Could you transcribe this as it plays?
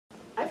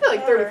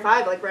like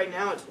 35. Like right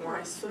now, it's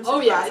more.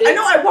 Oh yeah, I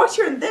know. I walked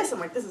here in this. I'm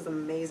like, this is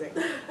amazing.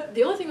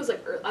 The only thing was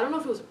like, I don't know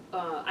if it was.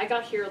 I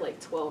got here like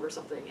 12 or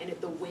something, and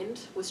the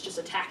wind was just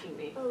attacking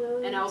me. Oh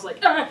really? And I was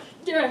like, yeah.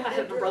 I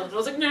had an umbrella, and I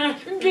was like, nah.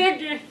 I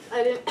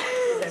didn't.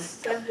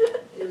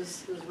 It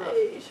was rough.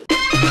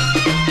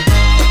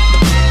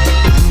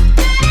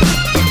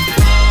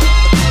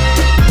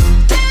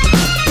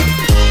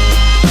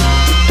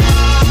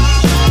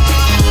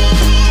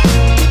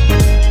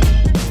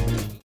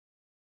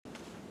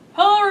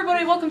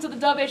 Welcome to the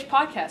DubH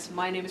podcast.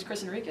 My name is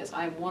Kristen Enriquez.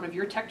 I am one of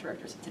your tech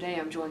directors. Today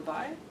I'm joined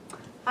by...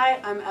 Hi,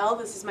 I'm Elle.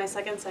 This is my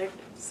second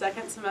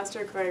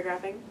semester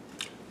choreographing.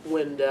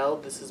 Wendell.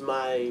 This is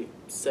my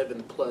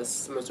 7+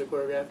 semester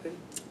choreographing.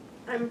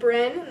 I'm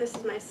Bryn, and this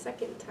is my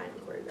second time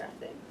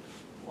choreographing.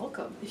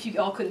 Welcome. If you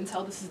all couldn't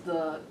tell, this is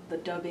the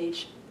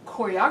DubH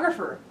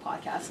choreographer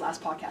podcast.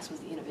 Last podcast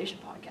was the innovation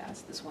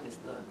podcast. This one is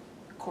the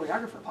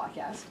choreographer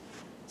podcast.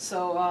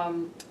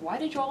 So why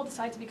did you all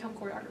decide to become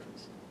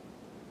choreographers?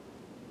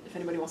 If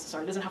anybody wants to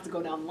start, it doesn't have to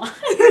go down the line.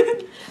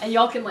 And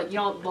y'all can, like,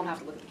 y'all don't have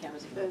to look at the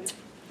cameras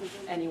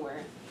anywhere.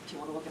 If you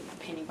want to look at the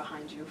painting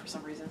behind you for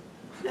some reason.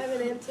 I have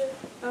an answer.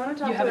 I want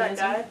to talk to that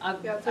guy.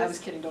 I was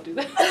kidding, don't do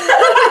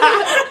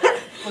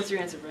that. What's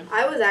your answer, Bryn?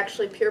 I was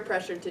actually peer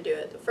pressured to do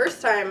it. The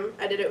first time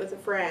I did it with a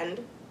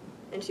friend,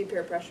 and she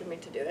peer pressured me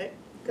to do it.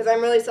 Because I'm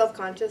really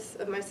self-conscious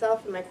of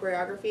myself and my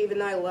choreography, even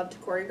though I love to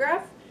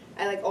choreograph.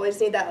 I, like, always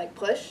need that, like,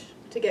 push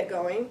to get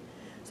going.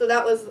 So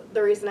that was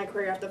the reason I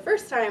choreographed the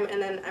first time,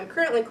 and then I'm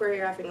currently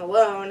choreographing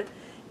alone.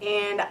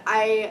 And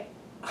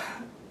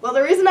well,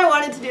 the reason I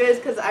wanted to do it is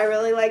because I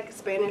really like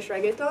Spanish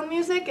reggaeton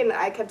music, and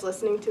I kept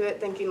listening to it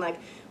thinking, like,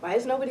 why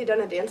has nobody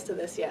done a dance to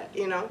this yet,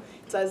 you know?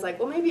 So I was like,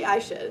 well, maybe I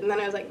should. And then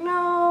I was like,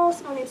 no,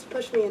 someone needs to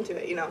push me into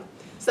it, you know?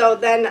 So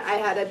then I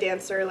had a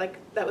dancer, like,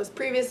 that was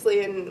previously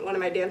in one of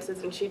my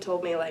dances, and she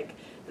told me, like,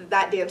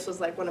 that dance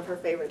was, like, one of her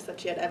favorites that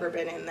she had ever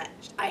been in, that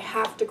I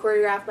have to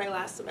choreograph my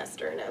last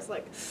semester. And I was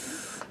like,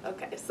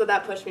 okay. So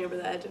that pushed me over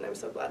the edge, and I'm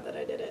so glad that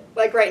I did it.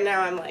 Like, right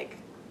now, I'm like,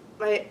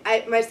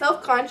 my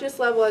self-conscious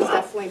level has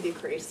definitely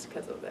decreased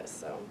because of this,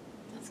 so.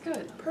 That's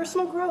good.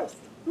 Personal growth.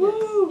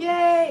 Woo!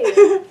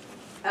 Yay!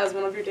 As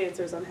one of your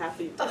dancers, I'm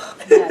happy. Oh,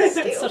 yes,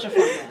 it's such a fun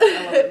dance.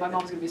 I love it. My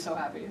mom's going to be so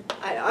happy.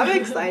 I know. I'm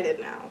excited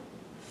now.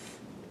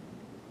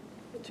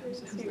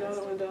 Who's You go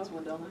to Wendell. Is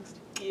Wendell next?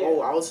 Yeah.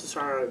 Oh, I was just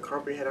trying to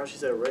comprehend how she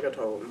said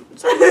reggaeton. It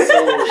sounded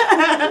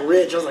so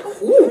rich. I was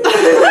like, whoo,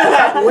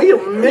 wait a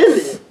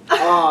minute.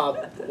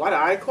 Why did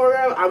I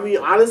choreograph? I mean,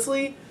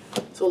 honestly,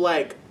 so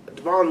like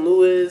Devon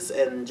Lewis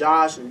and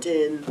Josh and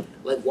Tin,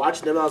 like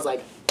watching them, I was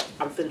like,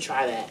 I'm finna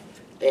try that.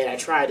 And I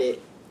tried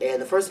it. And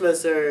the first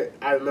semester,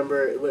 I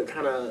remember it went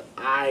kind of,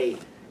 I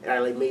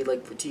like made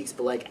like critiques,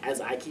 but like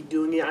as I keep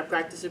doing it, I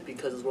practice it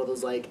because it's one of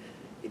those like,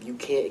 if you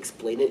can't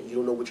explain it, you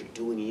don't know what you're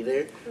doing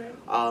either.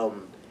 Right.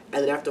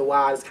 And then after a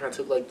while, I just kind of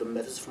took like the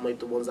methods from like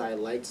the ones I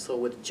liked. So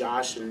with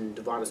Josh and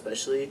Devon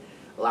especially,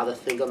 a lot of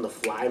the think on the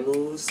fly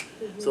moves.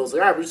 So I was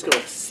like, all right, we're just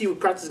gonna see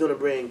what practice is gonna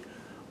bring.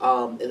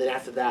 And then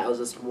after that, I was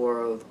just more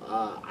of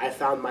I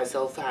found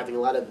myself having a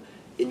lot of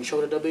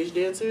intro to DubH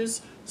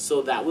dancers.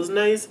 So that was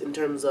nice in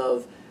terms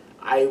of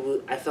I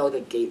felt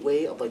like a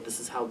gateway of like this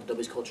is how the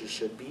DubH culture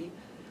should be.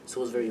 So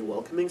it was very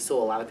welcoming.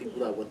 So a lot of people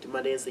that went through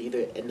my dance, they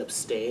either end up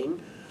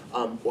staying.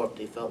 Or if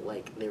they felt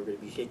like they were going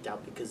to be kicked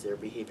out because their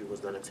behavior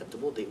was not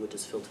acceptable, they would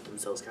just filter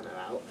themselves kind of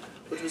out,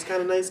 which was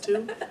kind of nice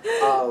too.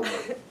 So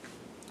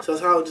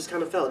that's how it just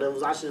kind of felt. And it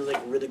was actually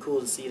like really cool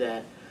to see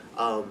that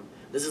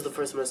this is the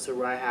first semester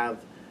where I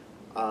have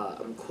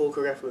I'm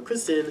co-choreographing with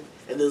Kristen,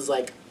 and there's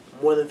like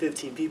more than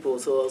 15 people,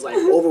 so it was like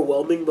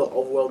overwhelming, but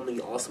overwhelmingly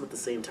awesome at the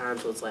same time.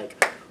 So it's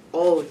like,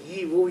 oh,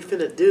 yeah, what we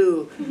finna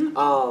do?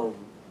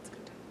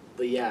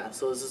 But yeah,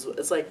 so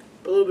it's like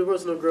a little bit of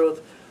personal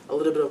growth, a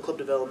little bit of club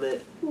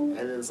development, and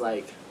then it's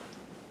like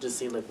just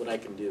seeing like what I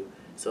can do.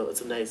 So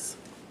it's a nice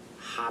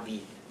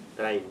hobby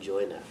that I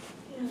enjoy now.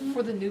 Yeah.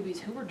 For the newbies,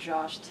 who were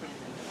Josh, Tim,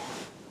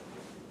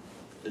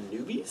 and Devon? The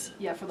newbies?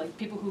 Yeah, for like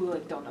people who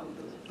like don't know who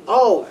those are.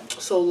 Oh,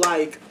 so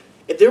like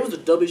if there was a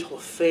DubH Hall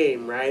of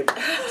Fame, right?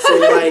 So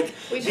like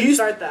we should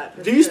start that.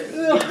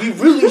 We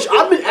really should.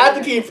 I've been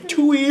advocating for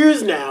 2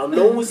 years now.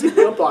 No one was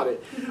picking up on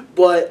it.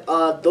 But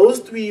those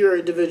three are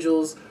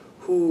individuals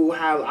who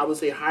have, I would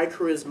say, high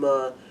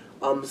charisma,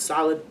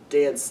 solid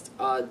dance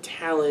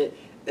talent,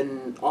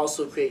 and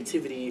also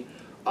creativity.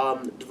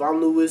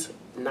 Devon Lewis,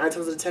 9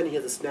 times out of 10, he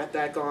has a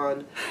snapback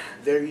on,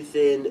 very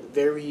thin,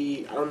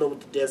 very, I don't know what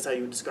the dance style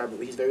you would describe it,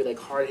 but he's very like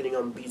hard hitting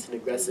on beats and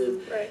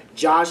aggressive. Right.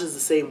 Josh is the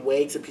same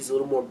way, except he's a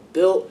little more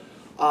built.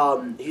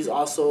 He's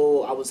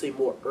also, I would say,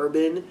 more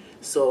urban,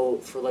 so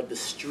for like the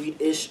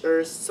street-ish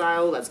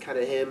style, that's kind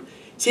of him.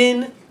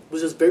 Tin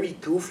was just very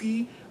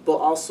goofy, but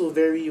also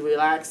very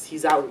relaxed.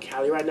 He's out in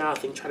Cali right now, I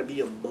think trying to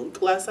be a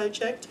monk last I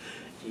checked.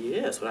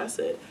 Yeah, that's what I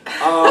said.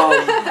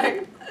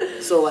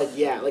 So like,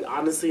 yeah, like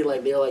honestly,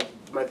 like they're like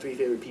my 3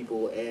 favorite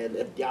people, and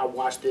if y'all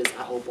watch this,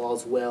 I hope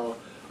all's well,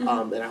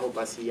 and I hope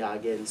I see y'all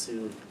again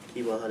soon.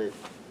 Keep 100,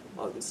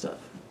 all good stuff.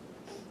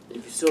 And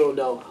if you still don't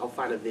know, I'll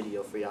find a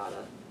video for y'all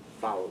to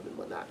follow and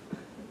whatnot.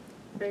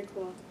 Very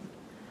cool.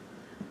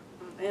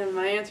 And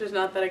my answer's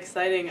not that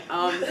exciting.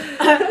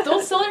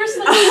 Don't sell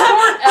yourself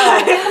short,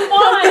 Elle. Come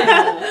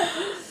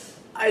on.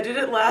 I did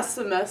it last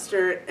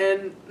semester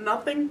and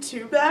nothing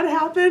too bad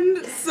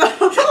happened, so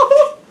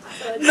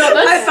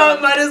I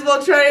thought might as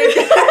well try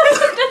again.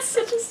 That's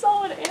such a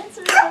solid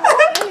answer.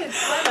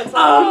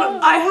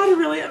 I had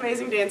really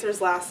amazing dancers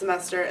last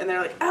semester, and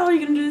they're like, "Oh, are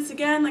you gonna do this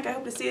again? Like, I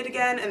hope to see it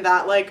again." And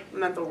that like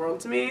meant the world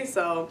to me.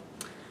 So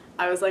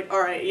I was like, "All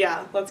right,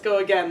 yeah, let's go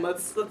again.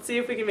 Let's see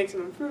if we can make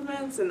some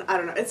improvements." And I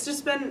don't know, it's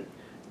just been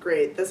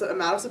great. This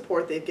amount of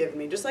support they've given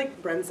me, just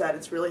like Bryn said,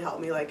 it's really helped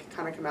me like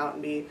kind of come out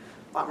and be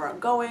a lot more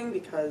outgoing,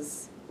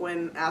 because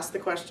when asked the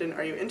question,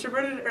 "Are you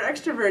introverted or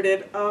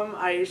extroverted?"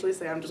 I usually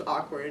say I'm just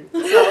awkward. So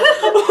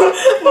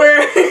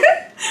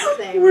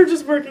we're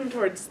just working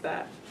towards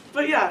that.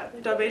 But yeah,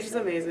 DubH is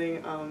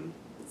amazing.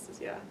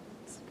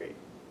 It's great.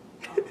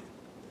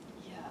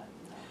 Yeah,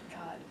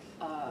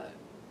 God,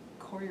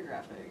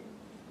 choreographing,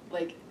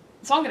 like,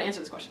 so I'm gonna answer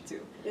this question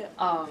too. Yeah.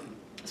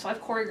 So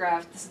I've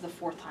choreographed. This is the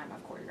 4th time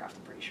I've choreographed.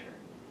 I'm pretty sure.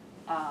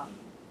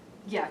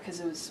 Yeah, because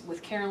it was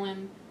with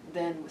Carolyn,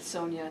 then with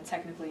Sonia,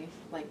 technically,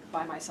 like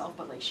by myself,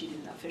 but like she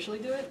didn't officially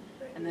do it,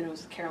 and then it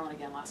was with Carolyn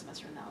again last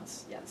semester, and now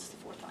it's this is the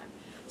 4th time.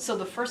 So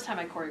the first time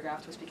I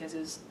choreographed was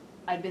because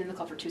I'd been in the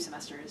club for 2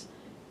 semesters.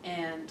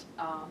 And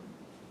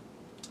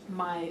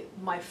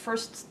my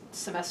first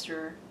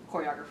semester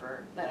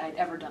choreographer that I'd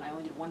ever done, I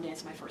only did 1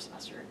 dance in my first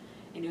semester,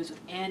 and it was with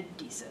Ann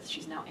Deeseth.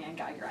 She's now Ann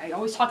Geiger. I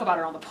always talk about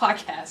her on the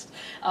podcast,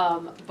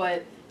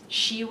 but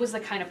she was the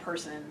kind of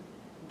person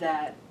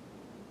that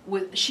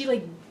she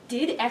like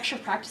did extra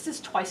practices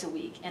twice a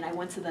week, and I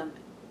went to them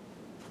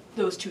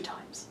those 2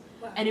 times.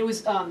 Wow. And it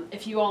was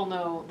if you all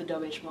know the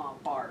DubH mom,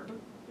 Barb,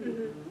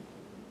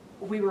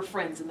 we were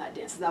friends in that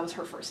dance. That was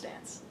her first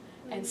dance,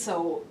 and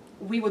so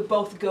we would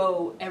both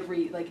go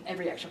every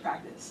extra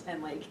practice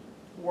and like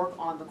work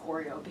on the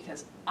choreo,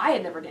 because I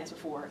had never danced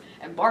before,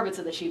 and Barb had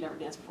said that she'd never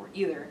danced before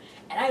either,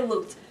 and I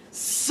looked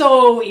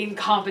so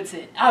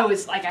incompetent. I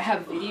was like, I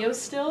have videos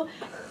still.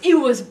 It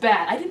was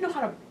bad. I didn't know how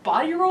to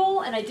body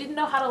roll, and I didn't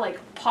know how to like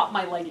pop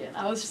my leg in.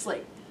 I was just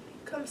like,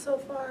 come so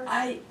far.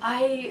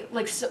 I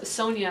like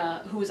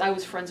Sonia, who I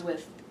was friends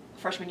with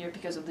freshman year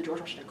because of the George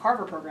Washington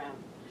Carver program.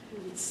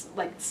 It's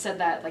like said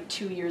that like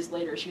 2 years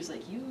later, she was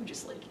like, you've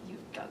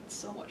gotten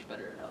so much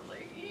better, and I was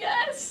like,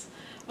 yes.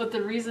 But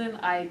the reason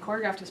I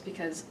choreographed was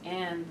because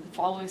Anne, the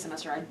following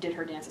semester, I did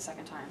her dance a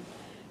 2nd time.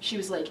 She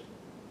was like,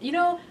 you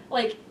know,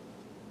 like,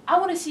 I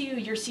want to see you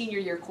your senior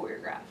year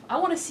choreograph. I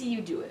want to see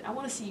you do it. I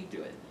want to see you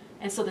do it.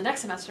 And so the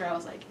next semester, I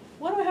was like,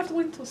 why do I have to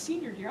wait until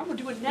senior year? I'm gonna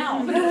do it now.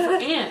 I'm gonna do it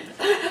for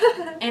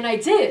Anne. And I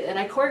did, and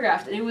I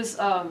choreographed, and it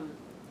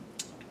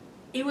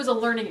was a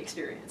learning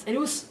experience, and it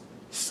was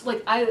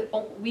like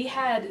we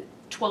had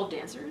 12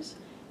 dancers,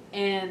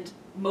 and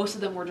most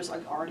of them were just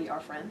like already our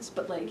friends,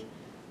 but like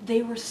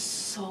it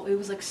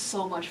was like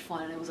so much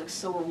fun, and it was like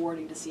so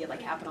rewarding to see it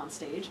like happen on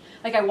stage.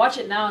 Like I watch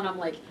it now and I'm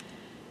like,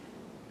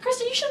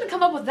 Kristen, you shouldn't have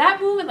come up with that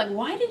move, and like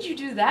why did you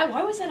do that?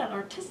 Why was that an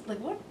artistic, like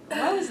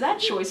why was that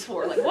choice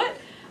for? Like what?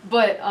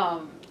 But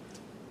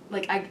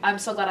like I'm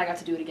so glad I got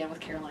to do it again with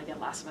Carolyn again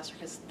last semester,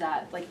 because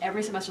that like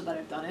every semester that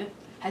I've done it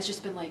has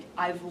just been like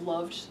I've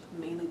loved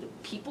mainly the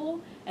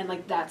people, and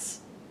like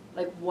that's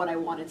like what I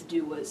wanted to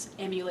do was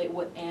emulate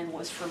what Anne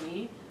was for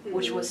me,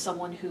 which was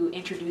someone who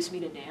introduced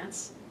me to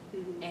dance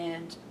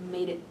and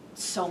made it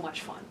so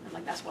much fun, and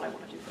like that's what I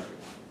want to do for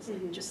everyone. It's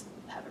like, just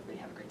have everybody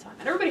have a great time,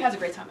 and everybody has a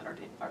great time at our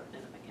dance.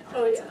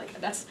 And like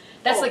that's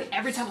like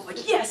every time I'm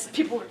like, yes,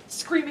 people are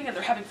screaming and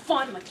they're having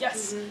fun. I'm like,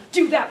 yes,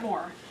 do that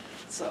more.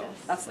 So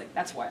that's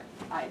why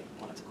I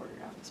wanted to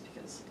choreograph, is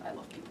because I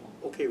love people.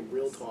 Okay,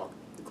 real talk.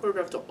 You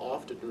choreograph to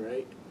Often,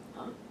 right?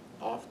 Huh?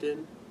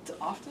 Often? To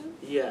Often?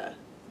 Yeah.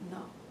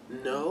 No.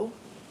 No?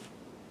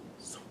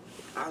 So,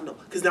 I don't know.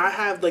 Because now I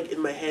have, like,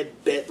 in my head,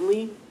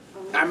 Bentley.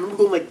 I remember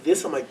going like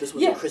this. I'm like, this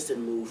was a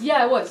Kristen move.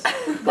 Yeah, it was.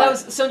 That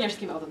was Sonia just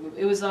came out with the move.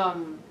 It was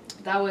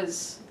that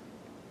was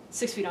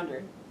 6 Feet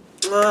Under.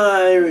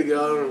 There we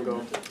go. I don't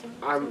go.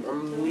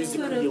 I'm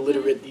musically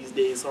illiterate these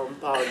days, so I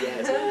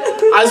apologize.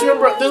 I just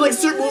remember there's like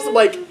certain moves. I'm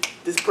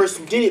like, this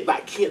person did it, but I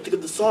can't think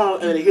of the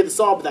song, and then I hear the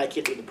song, but I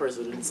can't think of the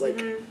person. And it's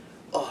like,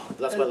 oh,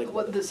 that's why like.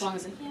 What the song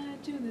is like? Yeah, I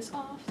do this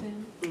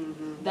often.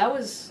 That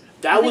was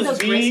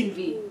V. Grace and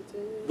V.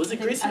 Was it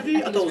Grace and V?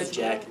 I thought it was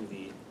Jack and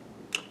V.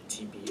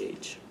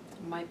 TBH.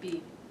 Might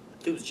be.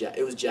 It was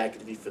Jack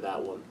and V for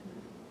that one.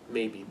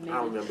 Maybe. I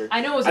don't remember. I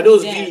know it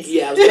was V.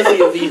 Yeah, it was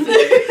definitely a V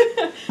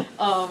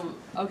thing.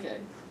 Okay.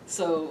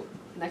 So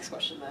next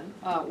question then.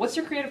 What's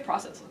your creative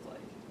process look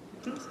like?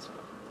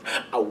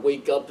 I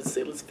wake up and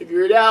say, let's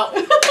figure it out.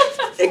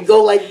 And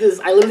go like this.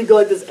 I literally go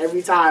like this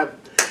every time.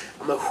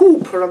 I'm like,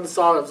 put on the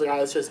song. I was like,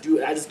 let's just do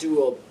it. I just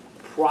do a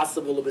process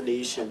of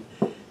elimination.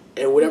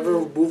 And whatever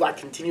move I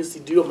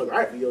continuously do, I'm like, all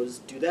right,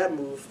 just do that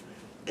move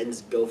and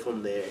just go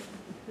from there.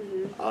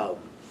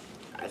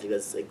 I think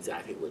that's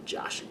exactly what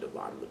Josh and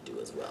Devon would do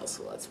as well,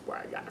 so that's where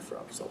I got it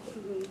from. So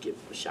I'm going to give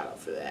them a shout out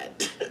for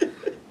that.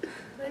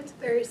 Mine's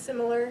very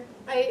similar.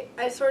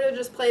 I sort of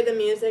just play the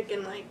music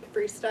and like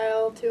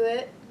freestyle to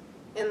it.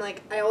 And,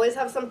 like, I always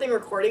have something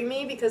recording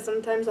me because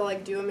sometimes I'll,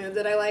 like, do a move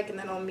that I like and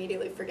then I'll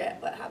immediately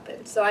forget what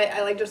happened. So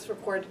I like, just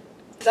record.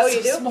 Is that what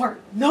you do?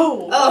 Smart.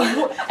 No.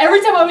 Oh.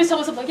 Every time I always tell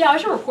myself, like, yeah, I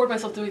should record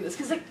myself doing this.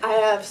 Because, like, I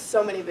have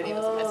so many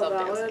videos of myself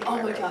that dancing. would-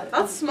 oh my god.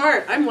 That's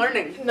smart. I'm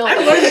learning. No,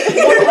 I'm learning.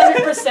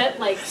 100%,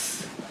 like,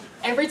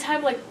 every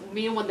time, like,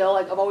 me and Wendell,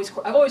 like, I've always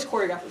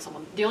choreographed with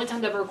someone. The only time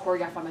I've ever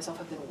choreographed by myself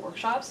have been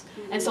workshops.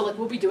 Mm-hmm. And so, like,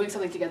 we'll be doing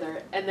something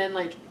together, and then,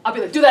 like, I'll be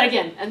like, do that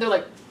again. And they're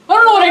like, I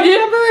don't know what I did.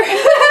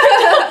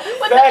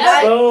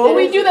 Facts, though. And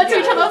we do that to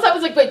each other all the time.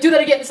 It's like, wait, do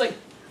that again. It's like,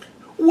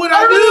 What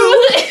I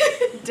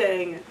don't know.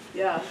 Dang.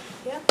 Yeah.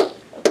 Yeah.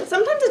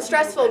 Sometimes it's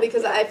stressful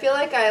because I feel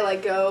like I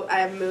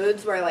have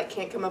moods where I, like,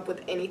 can't come up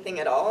with anything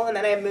at all, and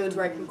then I have moods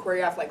where I can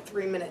choreograph, like,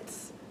 3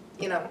 minutes,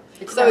 you know.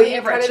 It's So not you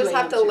ever kind of too just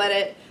have to late, let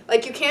it,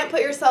 like, you can't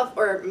put yourself,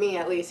 or me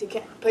at least, you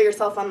can't put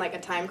yourself on, like, a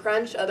time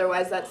crunch,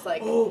 otherwise that's,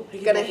 like,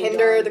 gonna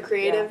hinder the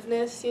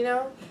creativeness, you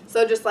know.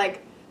 So just,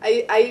 like,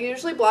 I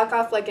usually block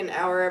off, like, an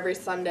hour every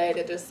Sunday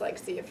to just, like,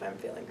 see if I'm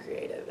feeling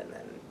creative, and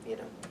then, you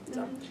know,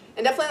 so.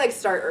 And definitely, like,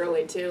 start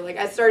early, too. Like,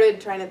 I started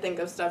trying to think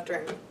of stuff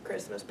during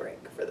Christmas break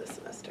for this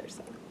semester,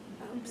 so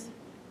that helps.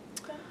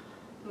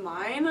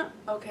 Mine,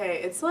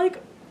 okay, it's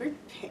like,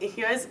 you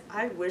guys,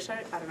 I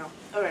don't know.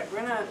 Okay,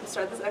 we're gonna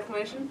start this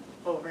explanation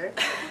over.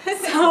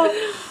 So,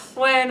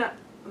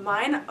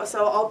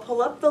 so I'll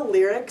pull up the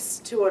lyrics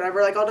to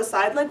whatever, like, I'll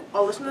decide, like,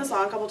 I'll listen to the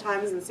song a couple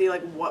times and see,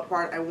 like, what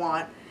part I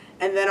want,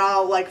 and then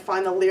I'll, like,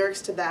 find the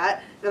lyrics to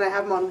that, then I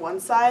have them on one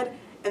side,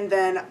 and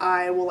then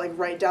I will, like,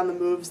 write down the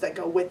moves that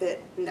go with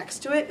it next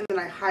to it, and then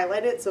I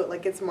highlight it so it,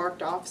 like, gets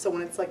marked off, so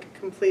when it's, like,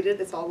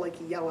 completed, it's all, like,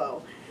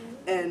 yellow.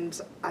 And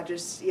I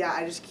just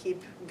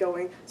keep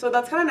going. So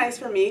that's kind of nice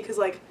for me because,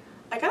 like,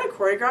 I kind of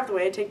choreograph the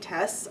way I take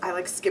tests. I,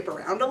 like, skip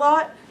around a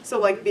lot. So,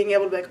 like, being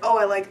able to be like, oh,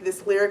 I like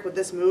this lyric with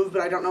this move,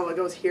 but I don't know what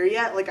goes here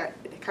yet. Like,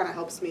 it kind of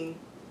helps me.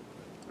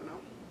 I don't know.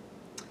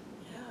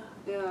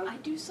 Yeah. I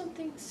do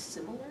something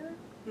similar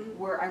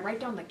where I write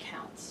down the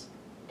counts.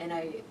 And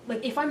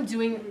like, if I'm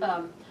doing,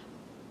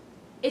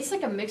 it's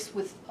like a mix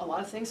with a lot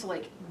of things. So,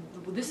 like,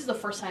 this is the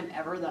first time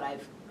ever that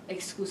I've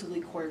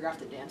exclusively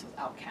choreographed a dance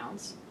without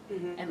counts.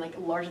 And, like,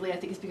 largely I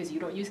think it's because you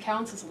don't use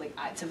counts, so, like,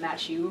 to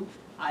match you,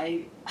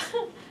 I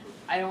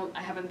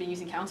haven't been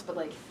using counts, but,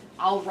 like,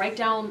 I'll write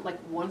down, like,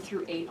 1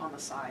 through 8 on the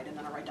side, and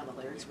then I'll write down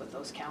the lyrics with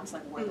those counts,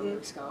 like, where the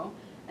lyrics go,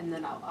 and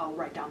then I'll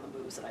write down the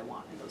moves that I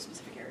want in those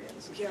specific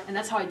areas. Yeah. And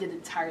that's how I did it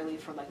entirely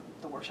for, like,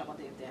 the workshop on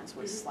Day of Dance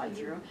was slide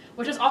through,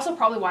 which is also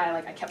probably why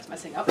I kept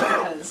messing up,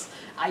 because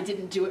I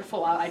didn't do it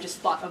full out. I just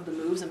thought of the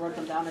moves and wrote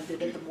them down and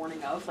did it the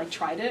morning of, like,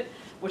 tried it,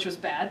 which was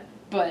bad,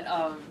 but,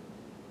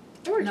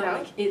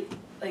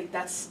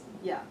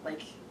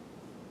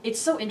 it's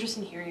so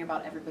interesting hearing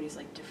about everybody's,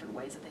 like, different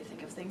ways that they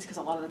think of things, because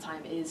a lot of the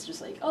time it is just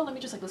like, oh, let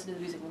me just, like, listen to the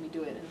music, let me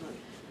do it, and, like,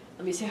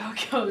 let me see how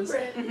it goes.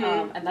 Right.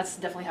 And that's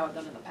definitely how I've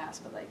done it in the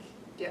past, but, like,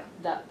 Yeah.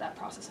 that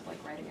process of, like,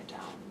 writing it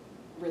down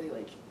really,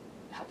 like,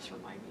 helps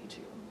remind me,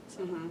 too.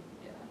 So,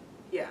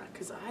 Yeah,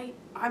 because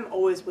I'm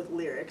always with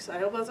lyrics. I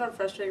hope that's not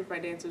frustrating for my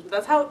dancers, but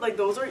that's how, like,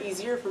 those are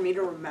easier for me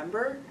to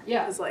remember.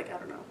 Yeah. Because, like, I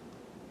don't know.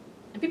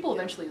 And people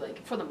eventually,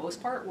 like, for the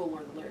most part, will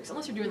learn the lyrics,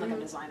 unless you're doing, like, a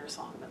designer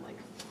song, then, like,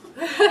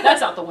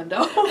 that's out the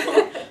window.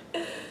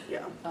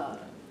 Yeah.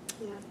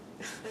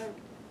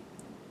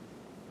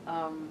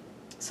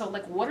 So,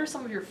 like, what are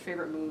some of your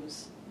favorite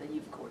moves that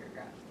you've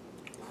choreographed?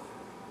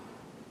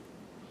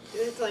 Do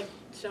you have to, like,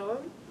 show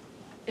them?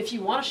 If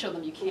you want to show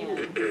them, you can.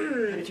 But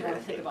if you want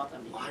to think about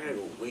them, you I can. gotta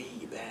go way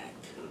back.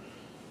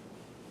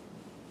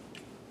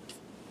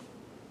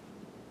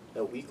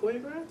 That we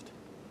choreographed?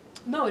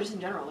 No, just in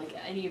general, like,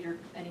 anytime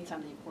that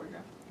you've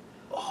choreographed.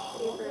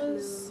 Oh, Favorite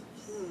moves.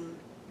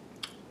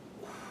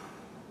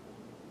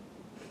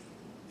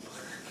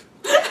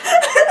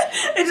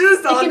 It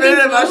just dawned on me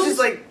and I was just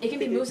like. It can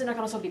be moves, and that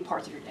can also be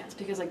parts of your dance,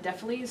 because, like,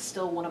 definitely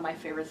still one of my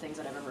favorite things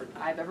that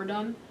I've ever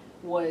done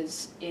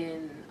was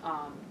in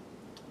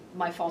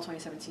my fall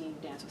 2017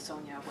 dance with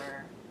Sonia,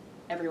 where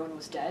everyone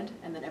was dead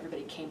and then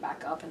everybody came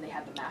back up and they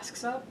had the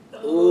masks up.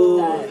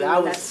 Ooh,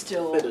 That's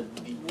still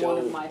dope. one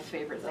of my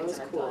favorite things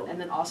that I've cool. done. And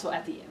then also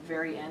at the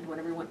very end, when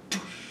everyone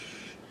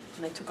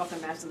and they took off their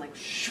masks and, like,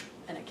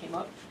 and it came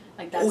up,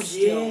 like, that's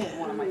still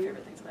one of my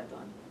favorite things that I've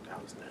done.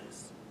 That was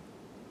nice.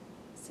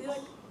 See,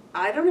 like,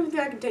 I don't even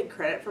think I can take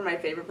credit for my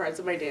favorite parts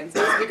of my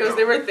dances because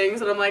there were things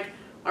that I'm like,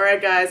 all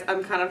right, guys,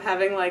 I'm kind of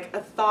having, like,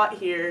 a thought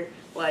here,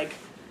 like,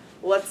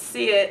 let's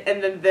see it,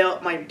 and then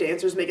my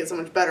dancers make it so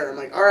much better. I'm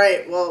like, all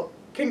right, well,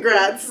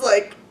 congrats,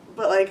 like,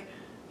 but, like,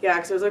 yeah,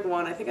 because there's, like,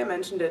 one, I think I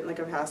mentioned it in, like,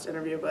 a past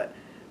interview, but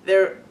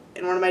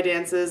in one of my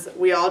dances,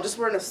 we all just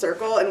were in a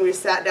circle, and we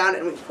sat down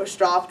and we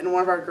pushed off, and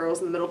one of our girls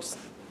in the middle just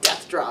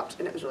death dropped,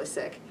 and it was really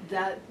sick.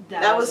 That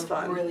was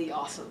fun. Really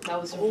awesome.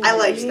 That was. I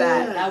liked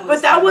that.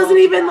 But that wasn't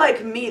even,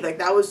 like, me. Like,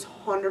 that was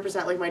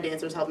 100% like my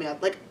dancers helped me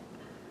out. Like,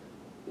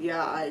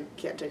 yeah, I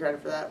can't take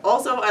credit for that.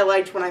 Also, I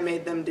liked when I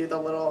made them do the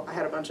little, I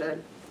had a bunch of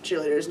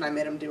cheerleaders and I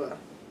made them do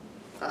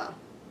a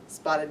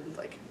spotted,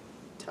 like,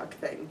 tuck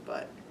thing.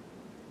 But,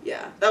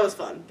 yeah, that was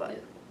fun.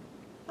 But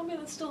I mean,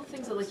 it's still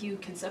things that like you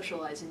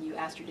conceptualize and you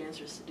ask your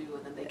dancers to do,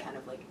 and then they kind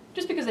of like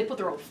just because they put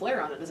their own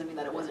flair on it doesn't mean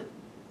that it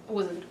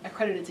wasn't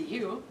accredited to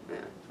you. Yeah,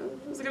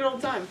 it was a good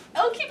old time.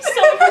 Elle keeps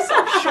selling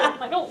herself short,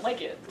 and I don't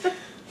like it.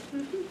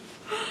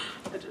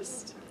 I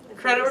just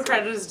credit where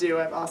credit is due.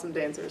 I have awesome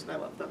dancers, and I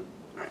love them.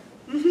 All right.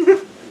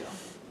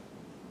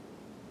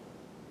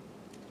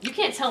 You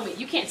can't tell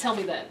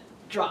me that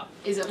drop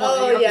isn't one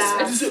Oh, of your yeah.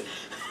 favorites.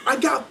 I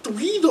got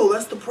 3 though.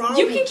 That's the problem.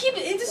 You can keep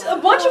it. It's a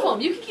bunch of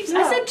them. You can keep.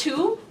 I said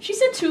 2. She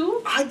said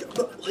 2.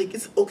 Like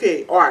it's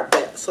okay. All right,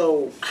 bet.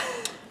 So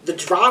the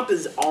drop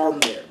is on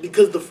there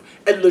because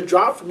the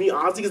drop for me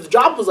honestly, because the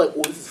drop was like,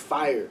 oh, this is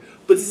fire.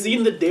 But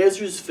seeing the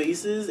dancers'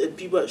 faces and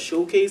people at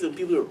showcase and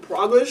people at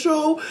progress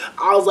show,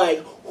 I was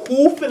like,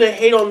 who finna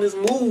hate on this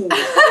move?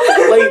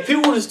 Like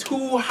people was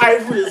too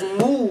hyped for this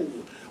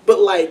move. But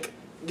like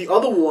the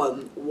other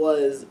one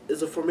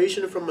is a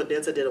formation from a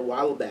dance I did a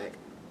while back.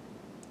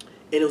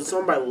 And it was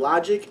sung by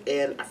Logic,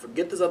 and I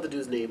forget this other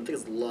dude's name. I think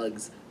it's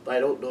Lugs, but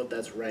I don't know if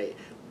that's right.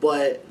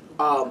 But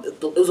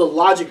it was a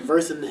Logic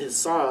verse in his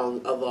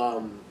song of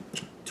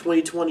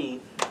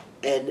 2020,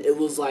 and it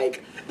was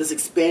like this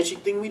expansion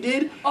thing we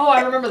did. Oh,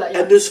 I remember that. Yeah.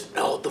 And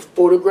the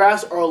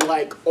photographs are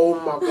like, oh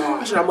my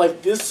gosh. And I'm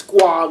like, this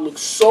squad looks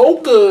so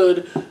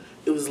good.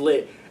 It was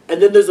lit.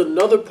 And then there's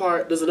another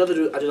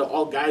dude, I did an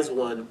all guys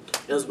one,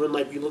 and it was when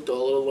like we looked a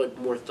little like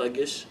more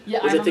thuggish.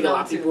 Yeah, which I I think a remember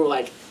lot of that people were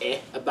like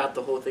about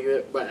the whole thing of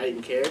it, but I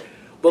didn't care.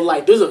 But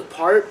like there's a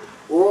part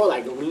where we're all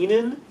like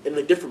leaning in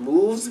like different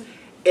moves,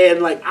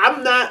 and like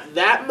I'm not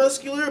that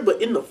muscular,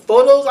 but in the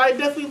photos I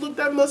definitely look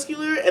that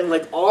muscular, and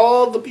like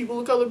all the people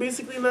of color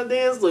basically in that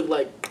dance look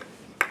like,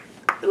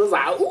 it was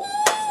like, ooh,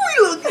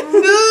 you looking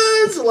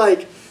good. So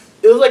like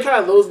it was like kind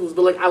of those moves,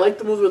 but like I like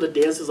the moves where the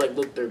dancers like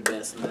look their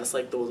best, and that's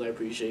like the ones I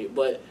appreciate.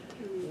 But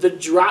the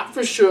drop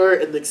for sure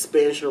and the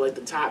expansion are like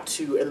the top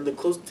 2, and then the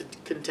close to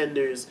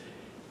contenders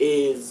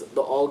is the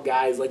all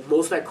guys. Like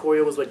most of that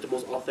choreo was like the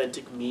most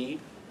authentic me,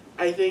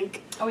 I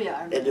think. Oh yeah,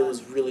 I remember And that. it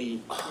was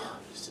really,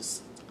 it's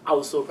just, I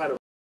was so proud of.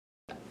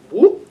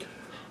 Whoop.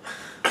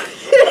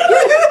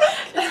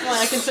 That's why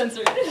I can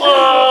censor it.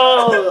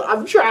 Oh,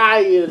 I'm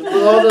trying.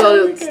 All the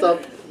other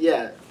stuff,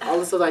 yeah. All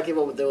the stuff I came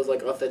up with, there was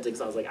like authentic.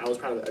 So I was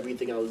proud of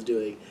everything I was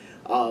doing.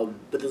 But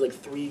there's like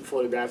 3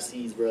 photograph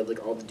scenes where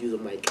like all the dudes,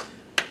 I'm like,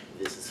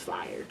 this is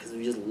fire because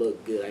we just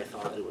looked good. I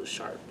thought it was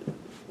sharp, and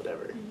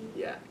whatever.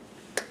 Yeah.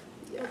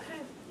 Yeah.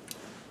 Okay.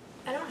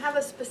 I don't have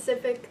a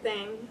specific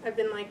thing. I've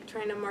been like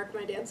trying to mark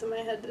my dance in my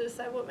head to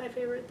decide what my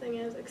favorite thing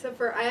is, except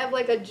for I have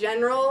like a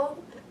general,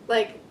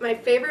 like my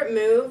favorite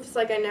moves,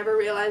 like I never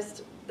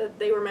realized that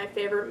they were my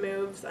favorite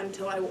moves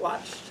until I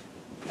watched.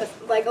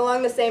 Like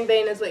along the same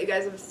vein as what you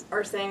guys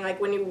are saying,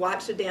 like when you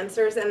watch the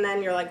dancers and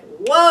then you're like,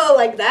 whoa,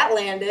 like that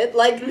landed,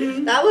 like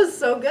that was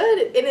so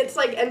good, and it's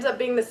like ends up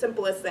being the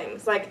simplest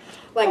things, like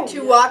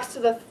two walks to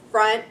the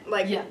front,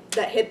 like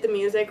that hit the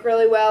music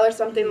really well or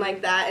something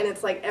like that, and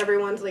it's like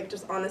everyone's like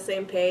just on the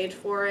same page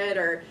for it,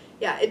 or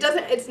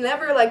it's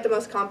never like the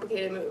most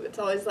complicated move, it's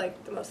always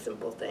like the most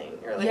simple thing,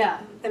 or like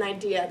an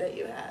idea that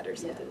you had or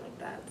something like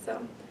that.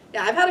 So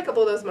yeah, I've had a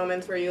couple of those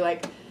moments where you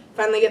like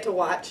finally get to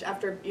watch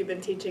after you've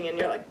been teaching and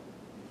you're like,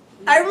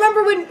 I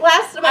remember when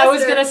last semester. I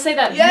was going to say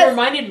that. Yes. You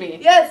reminded me.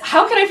 Yes.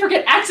 How can I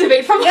forget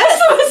Activate from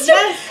last semester?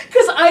 Yes.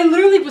 Because I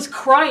literally was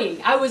crying.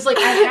 I was like,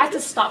 I had to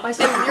stop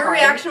myself from Your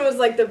crying. reaction was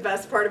like the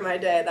best part of my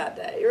day that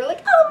day. You were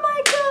like, oh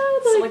my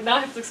god. So like now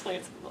I have to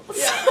explain it.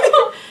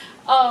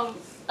 Yeah.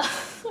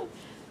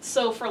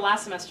 So for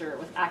last semester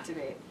with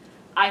Activate,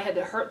 I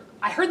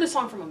heard the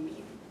song from a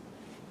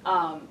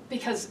meme.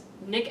 Because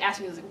Nick asked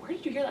me, he was like, where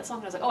did you hear that song?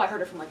 And I was like, oh, I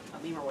heard it from like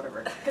a meme or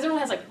whatever. Because it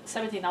only has like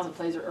 17,000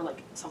 plays or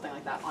like something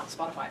like that on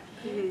Spotify.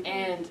 Mm-hmm.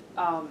 And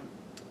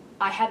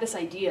I had this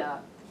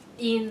idea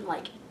in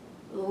like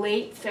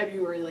late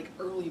February, like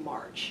early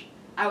March.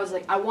 I was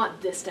like, I want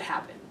this to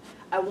happen.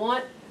 I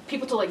want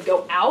people to like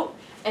go out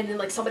and then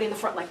like somebody in the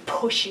front like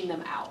pushing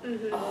them out.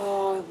 Mm-hmm.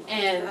 Oh,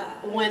 and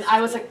when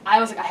I was like, I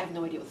have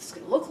no idea what this is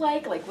gonna look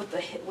like with the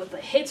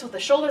hits, with the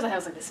shoulders. I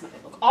was like, this might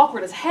look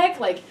awkward as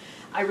heck. Like,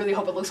 I really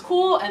hope it looks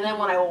cool. And then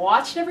when I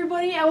watched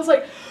everybody, I was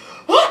like,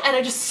 oh, and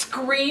I just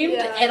screamed,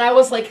 and I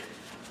was like,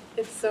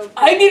 it's so cool.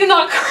 I need to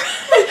not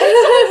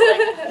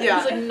cry. It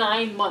was like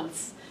 9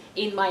 months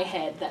in my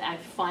head that I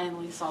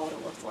finally saw what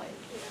it looked like,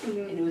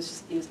 and it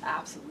was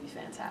absolutely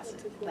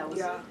fantastic.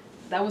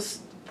 That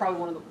was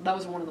probably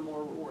one of the more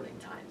rewarding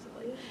times.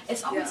 Like,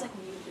 it's always like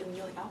when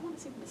you're like, I want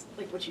to see this,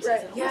 like what you said,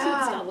 I want to see what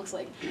this kind of looks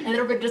like, and then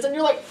everybody does it, and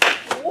you're like,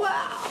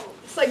 wow,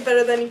 it's like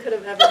better than you could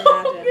have ever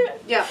imagined.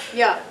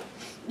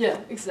 Yeah,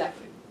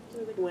 exactly.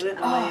 When it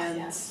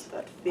lands,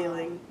 that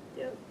feeling.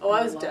 Yep. Oh,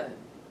 I was dead.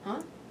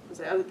 Huh?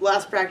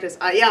 Last practice,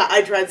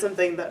 I tried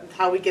something that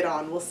how we get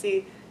on. We'll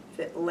see if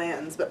it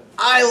lands, but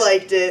I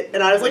liked it,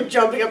 and I was like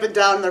jumping up and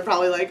down, and they're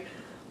probably like,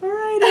 all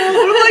right, and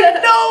I'm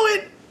like, no,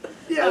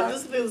 Yeah.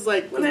 This is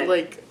like, When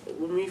I-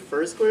 when we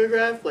first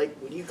choreograph, like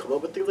when you come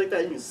up with things like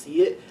that and you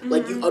see it,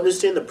 like you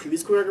understand the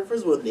previous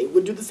choreographers when they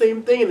would do the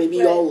same thing and they'd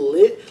be all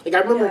lit. Like I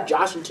remember Yeah.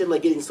 Josh and Tim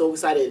like getting so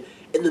excited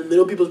in the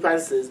middle of people's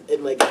practices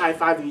and like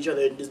high-fiving each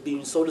other and just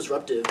being so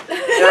disruptive. And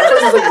at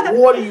first I was like,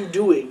 what are you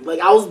doing? Like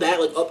I was that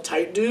like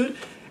uptight dude,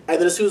 and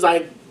then as soon as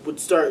I would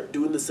start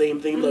doing the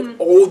same thing, like,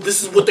 oh,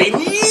 this is what they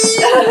need.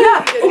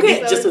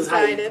 Okay. Just as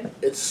hype.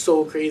 It's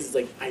so crazy. It's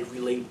like I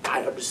relate,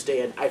 I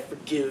understand, I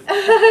forgive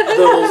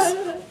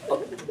those.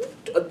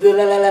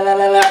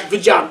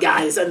 Good job,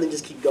 guys, and then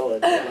just keep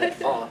going. I'm like,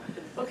 oh.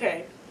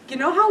 Okay. You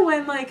know how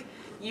when like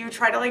you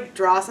try to like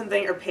draw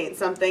something or paint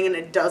something and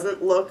it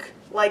doesn't look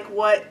like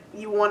what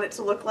you want it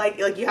to look like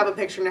you have a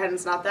picture in your head and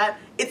it's not that?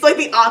 It's like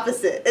the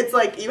opposite. It's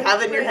like you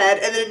have it in your head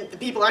and then the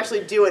people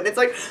actually do it. And it's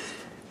like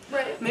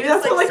Right. maybe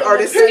that's what like so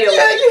artists much- feel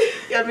like.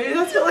 Yeah, maybe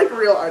that's what like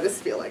real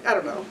artists feel like. I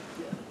don't know.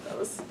 Yeah. That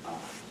was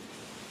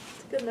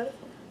It's a good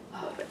metaphor.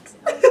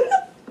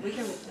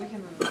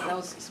 That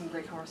was some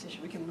great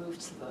conversation. We can move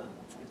to the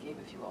game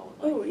if you all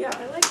would like. oh yeah.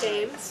 I like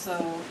games.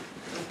 So,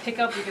 pick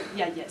up,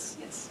 yes.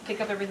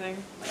 Pick up everything.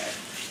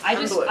 I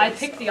Envelopes.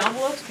 picked the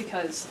envelopes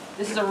because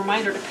this is a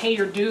reminder to pay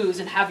your dues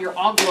and have your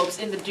envelopes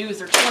in the dues.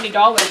 They're $20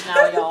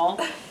 now,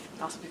 y'all.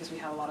 Also because we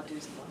had a lot of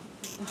dues in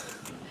them.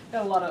 We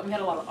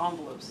had a lot of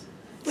envelopes.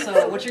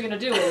 So what you're gonna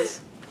do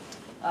is,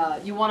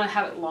 you want to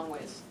have it long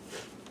ways.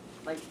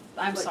 Like,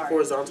 I'm Like sorry.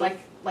 horizontal?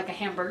 Like a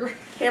hamburger.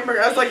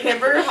 Hamburger. I was like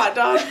hamburger, hot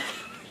dog.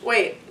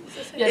 Wait.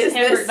 Yes, Is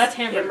hamburger. this That's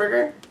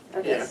hamburger.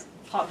 Okay. Yes.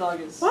 Hot dog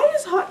is. Why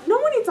is hot? No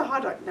one eats a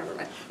hot dog. Never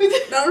mind.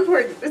 Not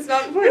important. It's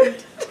not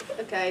important.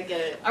 Okay, I get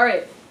it. All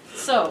right.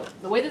 So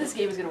the way that this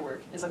game is gonna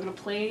work is I'm gonna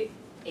play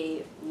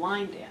a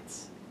line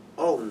dance.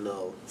 Oh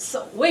no.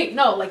 So wait,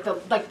 no, like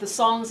the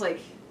songs, like,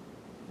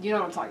 you know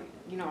what I'm talking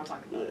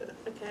about.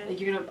 Yeah.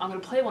 Okay. Like I'm gonna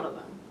play one of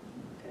them,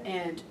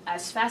 and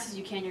as fast as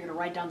you can, you're gonna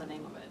write down the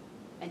name of it,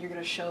 and you're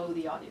gonna show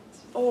the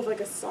audience. Oh, like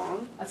a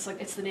song. That's like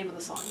it's the name of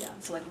the song, yeah.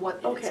 So like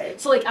what? Okay.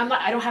 So like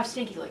I don't have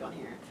Stanky Leg on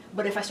here,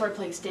 but if I started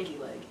playing Stanky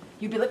Leg,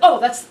 you'd be like, oh,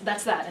 that's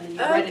that, and then you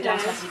write it down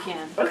as fast as you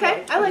can.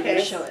 Okay, I like and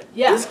it. show it.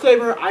 Yeah.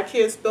 Disclaimer: I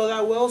can't spell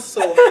that well,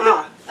 so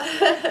ha.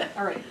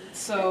 All right.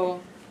 So,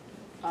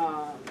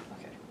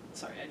 okay.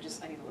 Sorry, I need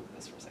to look at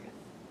this for a second.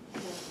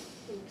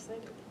 I'm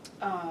excited.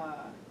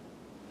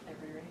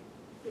 Everybody ready?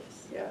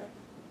 Yes. Yeah.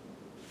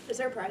 Is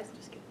there a prize?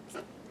 Just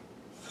kidding.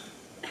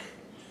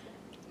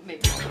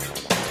 Maybe.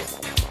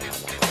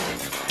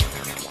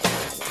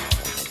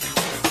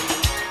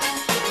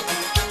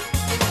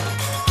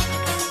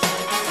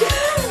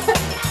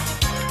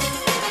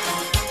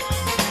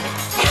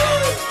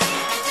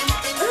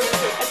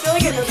 I feel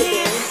like I know the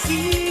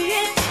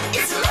dance.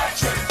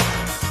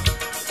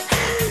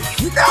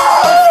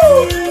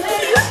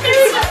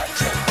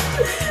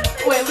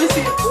 Wait,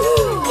 Lucy.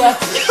 Yeah.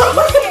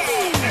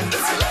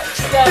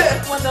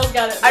 Yeah, Wendell's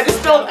got it. I just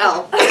spelled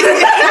L.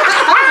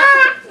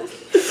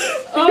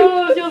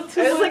 Oh, you're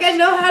too I was like, I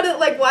know how to,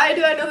 like, why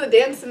do I know the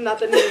dance and not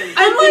the name?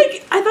 I'm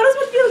like, I thought it was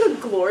supposed to be like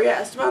a Gloria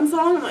Esteban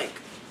song. I'm like,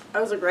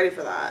 I was like ready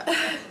for that.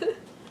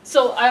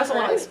 So I also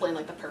want to Right. explain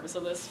like the purpose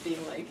of this being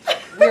like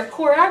we're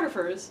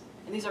choreographers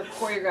and these are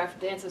choreographed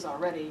dances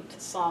already to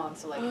songs.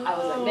 So like I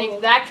was like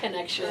make that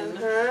connection.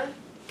 Uh-huh.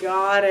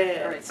 Got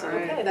it. Alright, so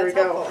Okay, here we that's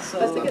go. helpful. So,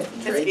 That's a good.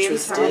 It's game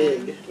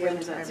Interesting. time. Bryn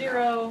is at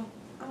 0,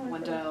 Oh, my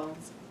Wendell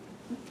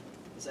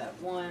is at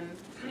 1,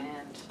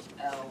 and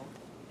Elle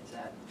is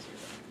at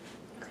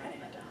 0. Writing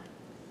that down.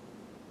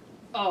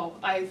 Oh,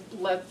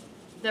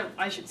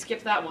 I should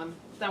skip that one.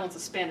 That one's a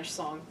Spanish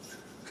song.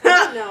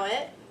 I know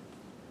it.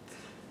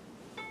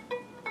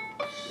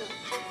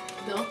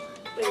 No?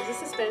 Wait, is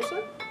this a Spanish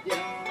one?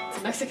 Yeah. It's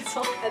a Mexican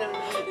song. I don't know.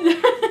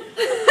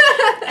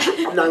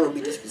 I'm not gonna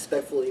be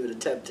disrespectful, even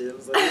attempt to. I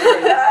was like, I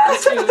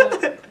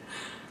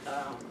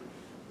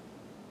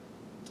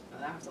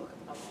have to look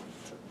up another one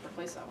to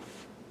replace that one.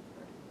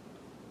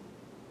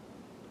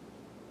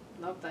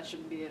 Nope, that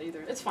shouldn't be it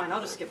either. It's fine, I'll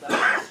just skip that one.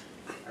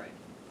 Alright.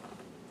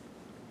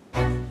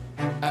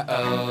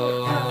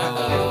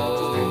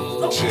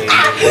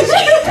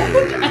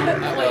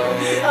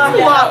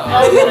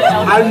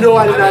 I know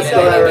I did not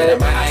spell that right.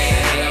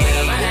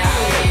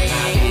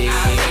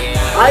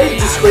 I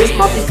disgraced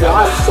my people.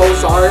 I'm so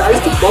sorry. I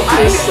used to bump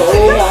this so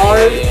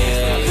hard.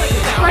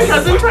 My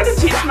cousin tried to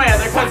teach my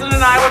other cousin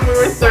and I when we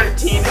were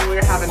 13 and we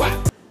were having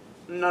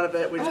none of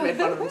it. We just made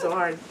fun of him so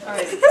hard.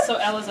 Alright, so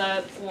Elle is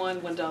at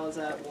 1, Wendell is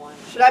at 1.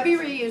 Should I be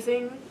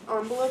reusing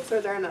envelopes, or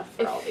are there enough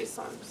for all these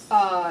songs?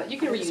 You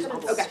can reuse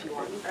envelopes Okay. if you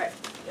want. Alright.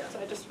 Yeah. So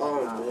I just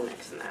Oh, man.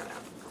 mixing that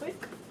out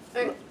quick.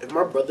 Alright. If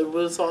my brother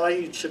was saw it,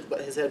 he'd shook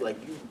his head like,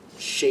 you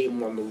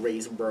shame on the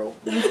race, bro.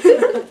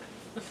 Alright.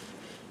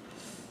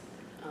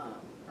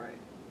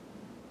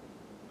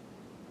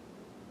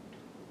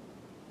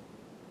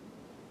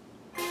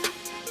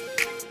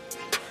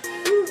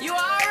 You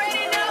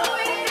already know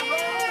it.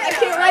 I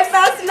can't write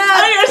fast enough.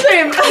 I know your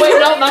same. Wait,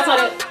 no, that's not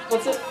it.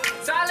 What's it?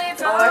 Solid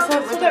Oh, I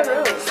said That's what I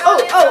wrote.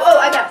 Oh,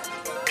 I got it.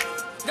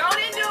 Don't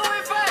do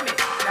it for me.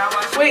 Now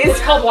watch Wait, It's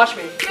called Watch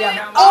Me.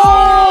 Yeah.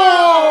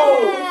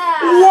 Oh!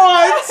 Yeah.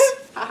 What?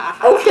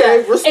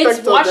 Okay, respect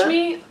It's on Watch that.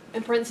 Me,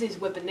 in parentheses,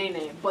 Whippin' Nay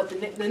Nay, but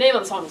the name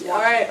of the song is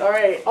Watch Me.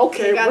 Alright.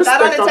 Okay, You got respect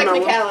that on a that one.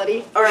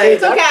 technicality. Alright.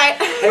 It's okay.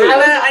 Hey,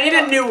 I need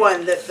a new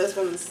one. This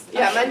one's.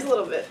 Yeah, mine's a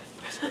little bit.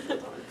 I was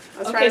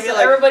trying Okay, to be so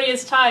like. everybody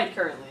is tied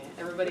currently.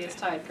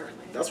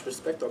 that's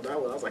respect on that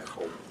one. I was like,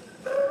 oh.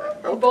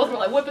 We both were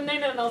like, Whippin' Nay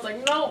Nay, and I was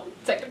like, no,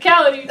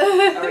 technicality.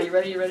 Alright, you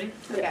ready? You ready?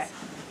 Okay.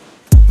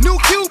 New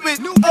Cupid.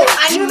 Oh,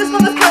 I knew this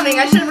one was coming.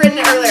 I should have written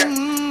it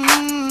earlier.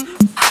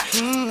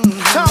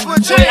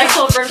 Wait, I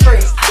saw Bryn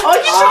first. Oh,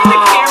 you showing the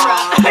camera.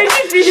 I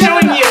should be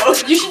showing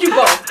you. You should do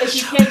both, if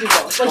you can do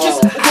both. Like,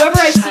 just whoever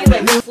I see,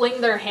 like,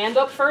 fling their hand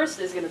up first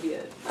is gonna be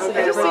it. So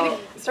Okay, I just well. need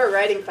to start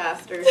writing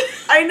faster.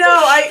 I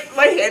know.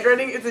 My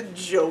handwriting is a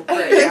joke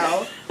right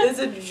now. It's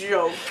a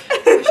joke.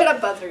 We should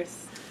have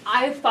buzzers.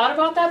 I thought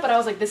about that, but I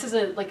was like, this is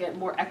a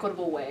more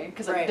equitable way,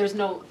 because like, Right. there's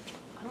no,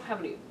 I don't have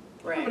any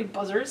Right.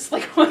 buzzers.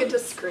 Like, You can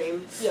just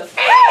scream. yeah.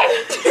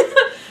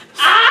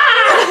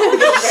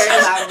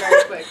 Very loud,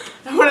 very quick.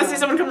 I want to see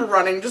someone come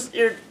running. Just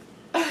you're.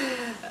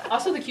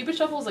 Also, the Cupid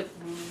Shuffle is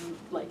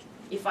like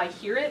if I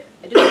hear it,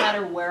 it doesn't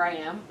matter where I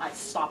am, I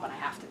stop and I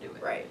have to do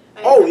it. Right.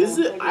 Oh, is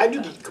it? I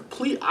do the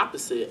complete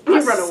opposite. You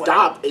I run away.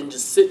 stop and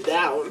just sit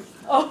down.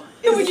 Oh,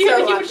 It's when you hear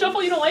so the Cupid loud.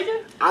 Shuffle, you don't like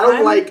it? I don't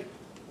I'm- like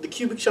the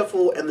cubic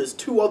shuffle, and there's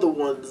two other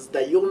ones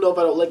that you'll know if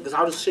I don't like because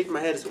I'll just shake my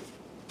head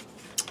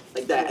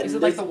like that. Is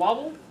and it like the there's-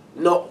 wobble?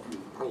 No,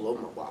 I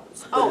love my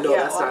wobbles. But Oh, no,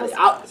 yeah, that's not wobbles it.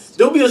 are best.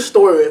 There'll be a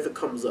story if it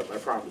comes up. I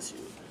promise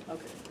you.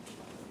 Okay.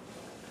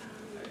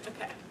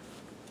 Okay.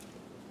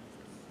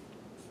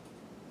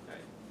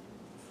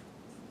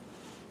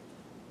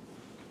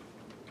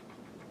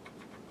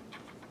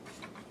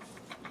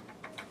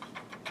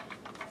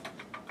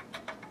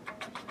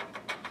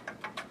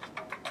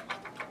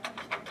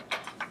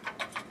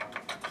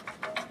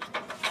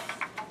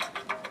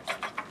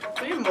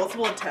 Do we have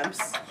multiple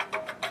attempts?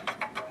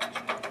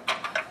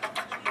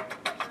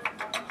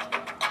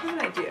 Good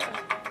idea.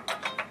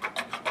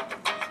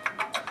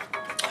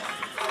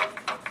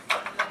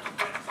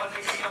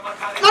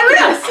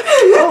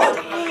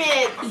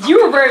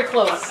 You were very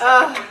close.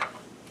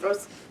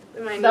 Rose.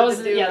 That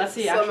was that's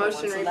the slow actual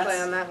motion one. So replay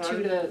that's on that one.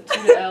 2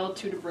 to L,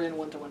 2 to Bryn,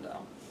 1 to Wendell.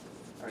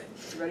 All right,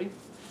 you ready?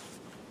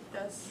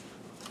 Yes.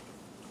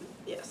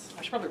 Yes.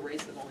 I should probably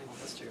raise the volume on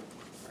this too.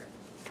 All right.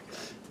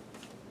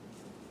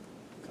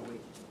 Oh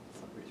wait,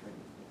 it's not raised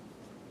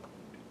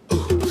right.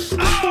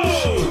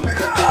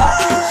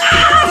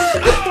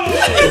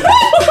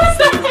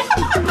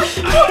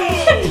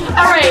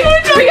 All right,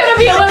 we gotta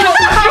be a little.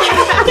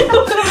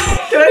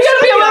 We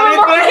gotta be a little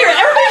more here.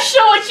 Everybody,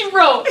 show what you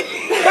wrote.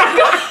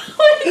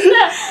 What is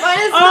that? Mine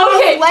is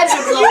Okay,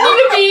 legible. you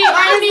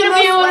need to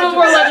be a little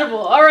more legible.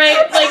 All right,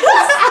 like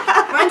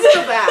Mine's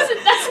still bad.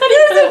 that's not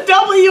There's even. a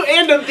W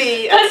and a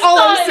B. That's all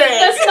I'm saying.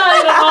 That's not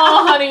it at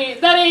all, honey.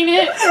 That ain't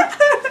it.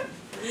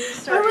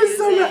 I was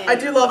so mad. I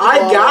do love the I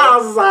balls.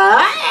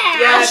 got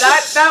Yeah,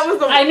 that was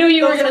the. I knew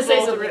you were those gonna are say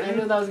both something. I written.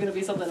 knew that was gonna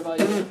be something about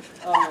you.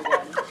 Oh my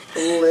god.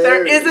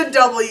 There is a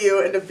W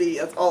and a B.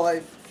 That's all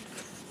I.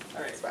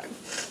 All right, It's fine.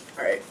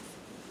 All right.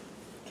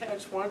 I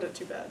just wanted it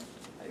too bad.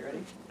 are you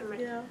ready?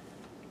 Yeah.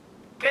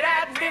 It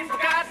had been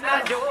forgotten,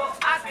 I know.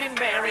 I've been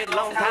married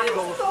long time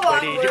ago. So Where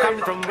did you come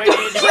awkward. from? Where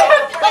did you go?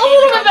 A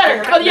little bit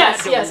better. Oh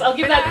yes, I'll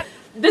give that.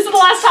 This is the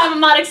last time I'm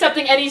not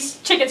accepting any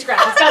chicken scratch.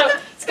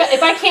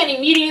 If I can't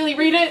immediately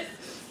read it,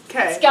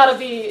 Okay. it's gotta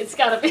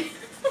be.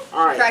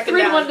 All right. Cracking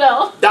 3 to down.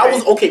 Wendell. That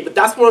was okay, but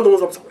that's one of the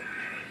ones I'm sorry.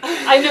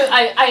 I knew.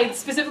 I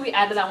specifically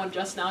added that one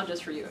just now,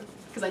 just for you,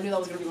 because I knew that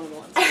was gonna be one of the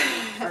ones.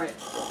 All right.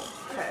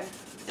 Okay.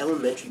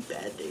 Elementary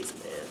bad days,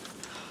 man.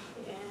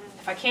 Yeah.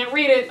 If I can't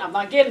read it, I'm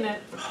not getting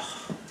it.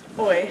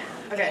 Boy.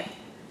 Okay.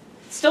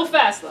 Still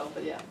fast though,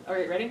 but yeah. All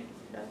right, ready?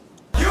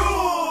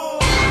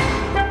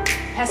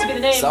 Has to be the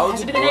name. Has to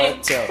Soldier be the Boy,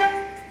 name. tell.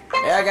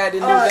 Hey, I got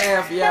this new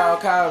band for y'all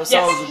called the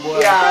Yes. Soldier Boy.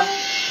 Yeah.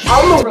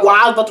 I don't know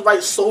why I was about to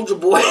write Soldier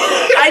Boy.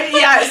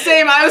 Yeah.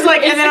 Same. I was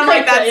like, It's and then the I'm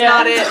like, quick that's bit, yeah.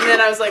 not it. And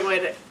then I was like,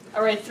 wait.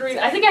 All right, 3.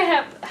 I think I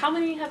have. How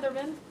many have there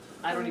been?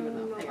 I don't even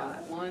know. Hang on.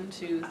 1,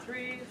 2,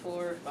 3,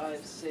 4,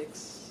 5,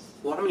 6.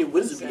 Well, how many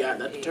wins have we got?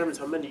 That 7, 8. determines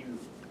how many you.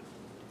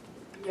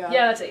 Yeah,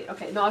 that's 8.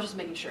 Okay, no, I was just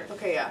making sure.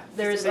 Okay. Yeah.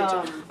 There's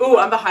Ooh,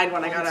 I'm behind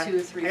one. I 1, gotta. 2,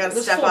 3. I gotta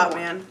There's step 4 up, more.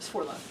 man. There's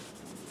 4 left.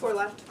 4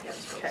 left. Yeah,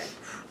 there's 4. Okay.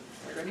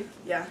 Are you ready?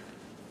 Yeah.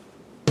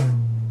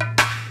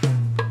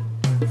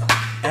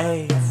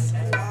 Hey,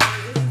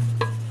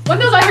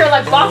 Wendell's out here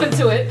like bopping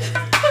to it.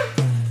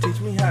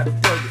 teach me how to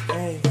tell you.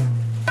 Hey.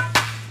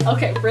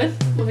 Okay, Bryn,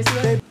 let me see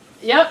that.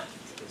 Yep.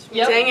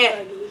 Yep. Dang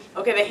it.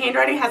 Okay, the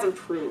handwriting has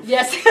improved.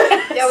 Yes.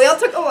 Yeah, we all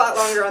took a lot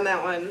longer on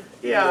that one.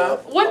 Yeah.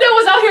 Wendell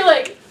was out here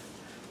like.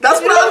 That's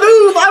what I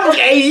do. I'm like,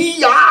 hey,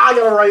 yeah, I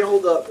gotta write.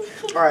 Hold up.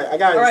 All right, I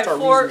gotta All right, start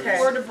 4 reasoning.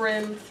 4 to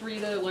Bryn, 3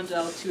 to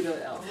Wendell, 2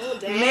 to L. Oh,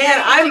 damn.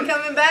 Man, I'm-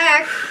 coming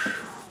back.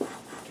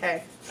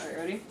 Okay. All right,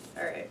 ready?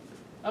 All right.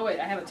 Oh wait,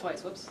 I have it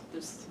twice. Whoops.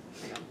 There's.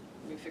 Hang on.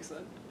 Let me fix that.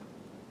 All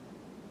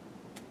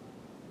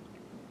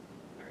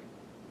right.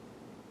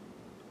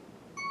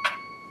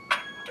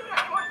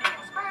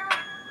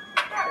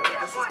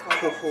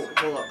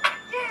 Hold up.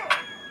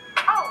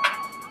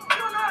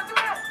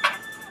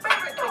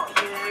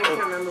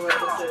 can't remember what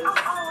this is.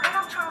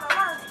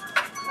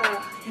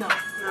 No.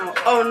 No.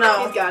 Oh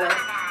no. He's got it.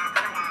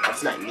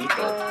 That's not neat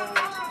though.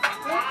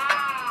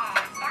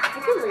 I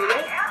can read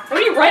it. What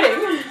are you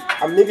writing?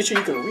 I'm making sure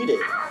you can read it.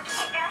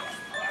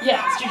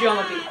 Yeah, it's Juju on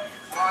the beat.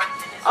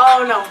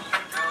 Oh no.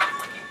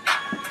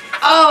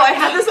 Oh, I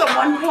had this at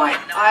one point.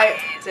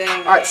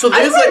 Dang. Alright, so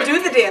I there's just like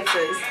do the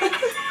dances.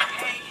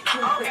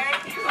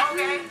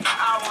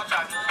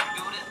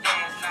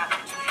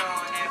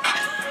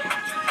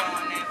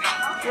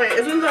 Wait,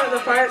 isn't that the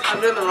part? I'm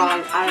doing the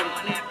wrong.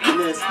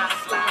 this.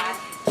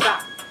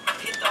 Stop.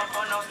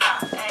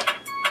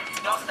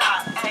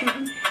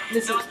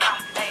 This is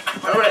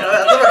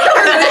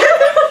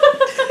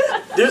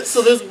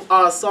So there's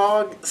a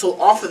song. So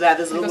off of that,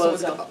 there's Because another it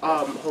was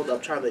hold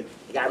up, trying to.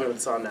 Yeah, I remember the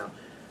song now.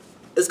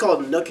 It's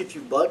called "Nuck If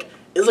You Buck."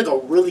 It's like a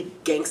really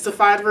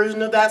gangstified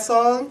version of that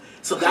song.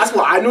 So that's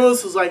what I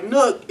noticed was like,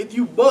 "Nuck if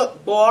you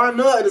buck, bar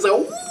nut." And it's like,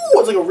 ooh,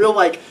 it's like a real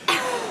like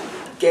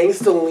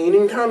gangster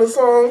leaning kind of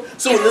song.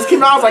 So when this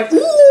came out, I was like,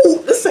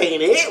 ooh, this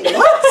ain't it.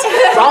 What?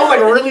 So I was like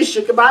really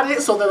shook about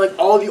it. So then like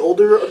all the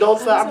older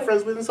adults that I'm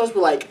friends with and such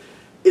were like,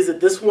 is it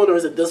this one or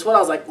is it this one? I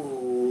was like,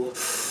 ooh,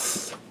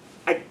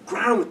 I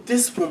grind with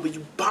this one, but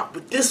you bop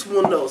with this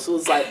one though. So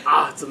it's like,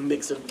 it's a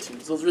mix of the two.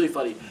 So it's really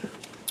funny.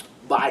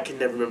 But I can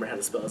never remember how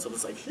to spell it. So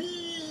it's like,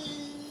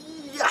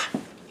 yeah.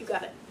 You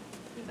got it.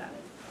 You got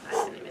it. I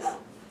didn't even know.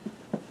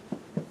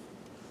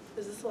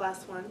 Is this the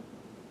last one?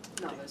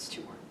 no, there's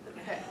two more.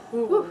 Okay.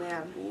 Ooh,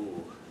 man.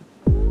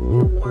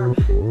 Warm.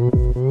 There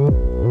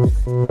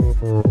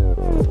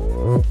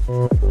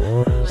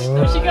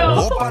she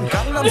goes. Oh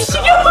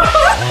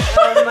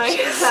my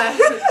god.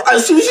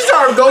 As soon as she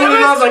started going,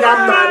 I was like,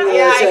 I'm not even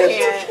Yeah, I gonna say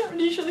it. can't.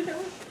 Did you show the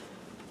camera?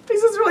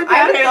 This is really I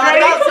haven't bad thought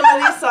handwriting. about some of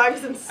these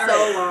songs in so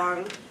Alright.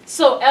 long.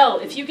 So Elle,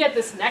 if you get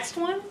this next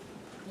one,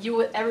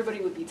 everybody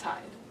would be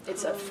tied.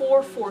 It's a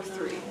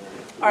 4-4-3.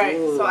 All right.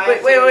 So I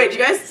Wait. Do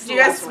you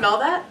guys smell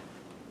that?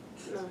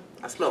 No.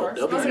 I smell Sure.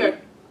 W. Smells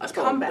like I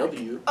smell comeback.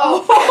 W.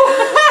 Oh.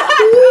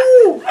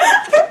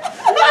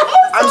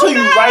 I'm telling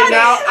you right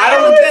now, I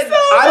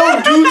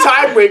don't do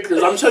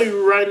tiebreakers. I'm telling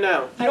you right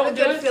now. You don't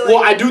do good it? feeling.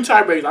 Well, I do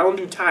tiebreakers. I don't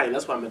do tying.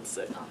 That's what I meant to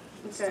say. Okay.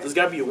 There's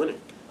gotta be a winner.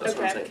 That's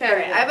what I'm saying. Okay.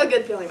 Alright, I have a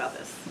good feeling about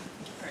this.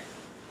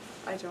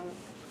 I don't.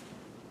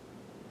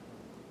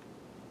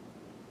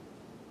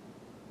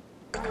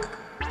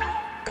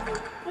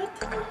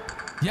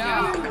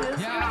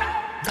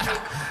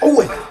 Oh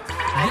wait.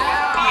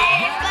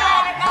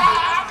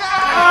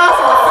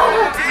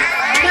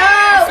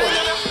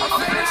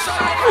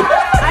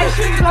 I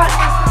should have got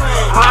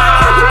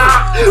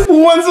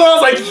Once I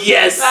was like,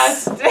 yes.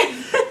 That's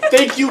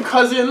Thank you,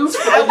 cousins,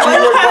 for the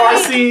New York bar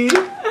scene.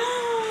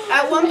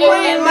 At one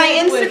point, my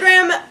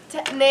Instagram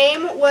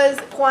name was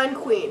Quan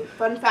Queen.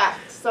 Fun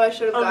fact. So I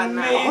should have gotten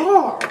that.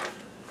 Oh.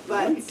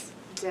 But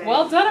dang.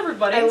 Well done,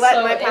 everybody. I let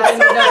so my it's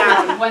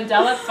pastor down.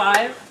 Wendell at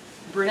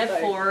 5, Bryn at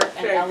 4, and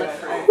Very Elle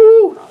at good. 3.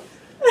 Whew.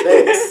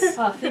 Thanks.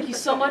 Thank you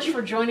so much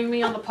for joining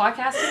me on the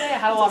podcast today. I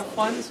had a lot of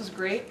fun. This was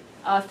great.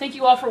 Thank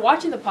you all for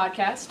watching the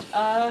podcast.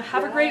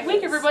 Have a great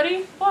week,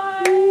 everybody.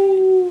 Bye.